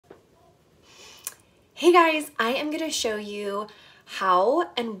Hey guys, I am going to show you how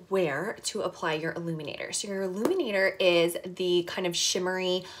and where to apply your illuminator. So your illuminator is the kind of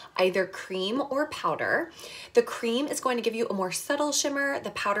shimmery, either cream or powder. The cream is going to give you a more subtle shimmer. The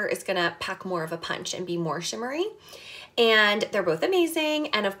powder is going to pack more of a punch and be more shimmery. And they're both amazing.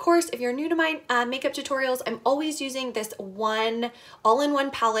 And of course, if you're new to my makeup tutorials, I'm always using this one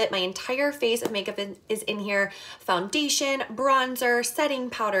all-in-one palette. My entire face of makeup is in here. Foundation, bronzer, setting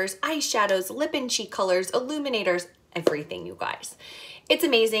powders, eyeshadows, lip and cheek colors, illuminators, everything, you guys. It's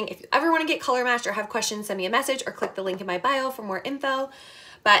amazing. If you ever want to get color matched or have questions, send me a message or click the link in my bio for more info.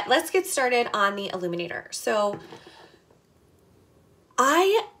 But let's get started on the illuminator. So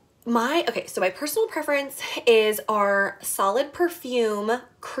my personal preference is our solid perfume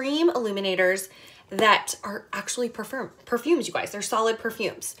cream illuminators that are actually perfumes, you guys. They're solid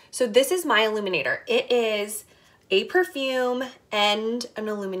perfumes. So this is my illuminator. It is a perfume and an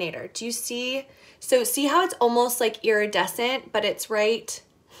illuminator. Do you see? So see how it's almost like iridescent, but it's right.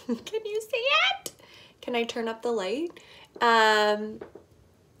 Can you see it? Can I turn up the light?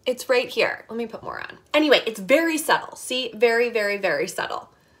 It's right here. Let me put more on. Anyway, it's very subtle. See, very, very, very subtle.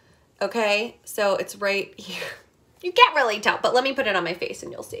 Okay, so it's right here. You can't really tell, but let me put it on my face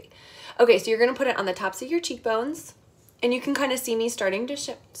and you'll see. Okay, so you're gonna put it on the tops of your cheekbones, and you can kind of see me starting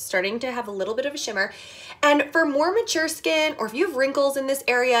to have a little bit of a shimmer. And for more mature skin, or if you have wrinkles in this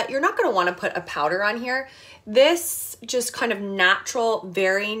area, you're not gonna wanna put a powder on here. This just kind of natural,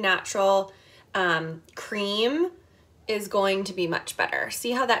 very natural cream is going to be much better.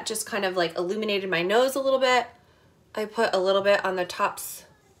 See how that just kind of like illuminated my nose a little bit? I put a little bit on the tops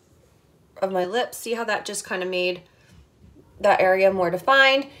of my lips. See how that just kind of made that area more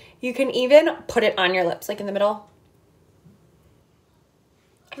defined? You can even put it on your lips, like in the middle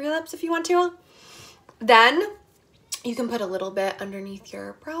of your lips if you want to. Then you can put a little bit underneath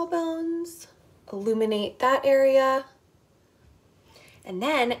your brow bones, illuminate that area. And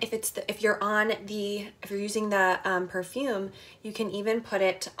then if you're using the perfume, you can even put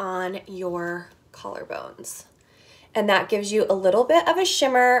it on your collarbones. And that gives you a little bit of a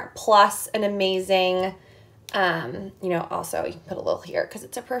shimmer plus an amazing, also you can put a little here because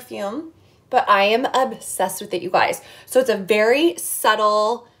it's a perfume, but I am obsessed with it, you guys. So it's a very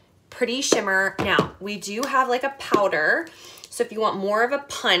subtle, pretty shimmer. Now we do have like a powder. So if you want more of a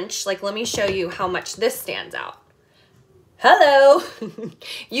punch, like let me show you how much this stands out. Hello.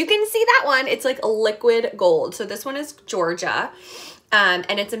 You can see that one. It's like a liquid gold. So this one is Georgia.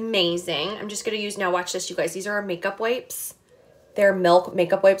 And it's amazing. I'm just going to use, now watch this, you guys. These are our makeup wipes. They're Milk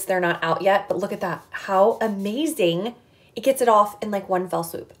makeup wipes. They're not out yet, but look at that. How amazing. It gets it off in like one fell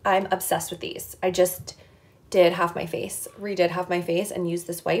swoop. I'm obsessed with these. I just redid half my face and used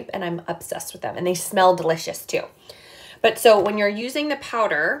this wipe, and I'm obsessed with them. And they smell delicious too. But so when you're using the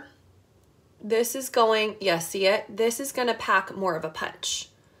powder, this is going, see it? This is going to pack more of a punch.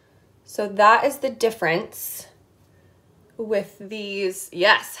 So that is the difference with these.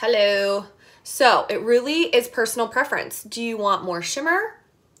 Yes, hello. So it really is personal preference. Do you want more shimmer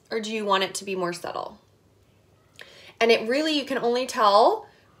or do you want it to be more subtle? And it really, you can only tell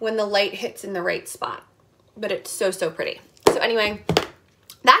when the light hits in the right spot, but it's so, so pretty. So anyway,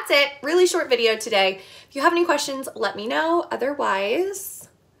 that's it. Really short video today. If you have any questions, let me know. Otherwise,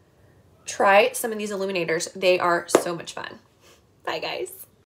 try some of these illuminators. They are so much fun. Bye guys.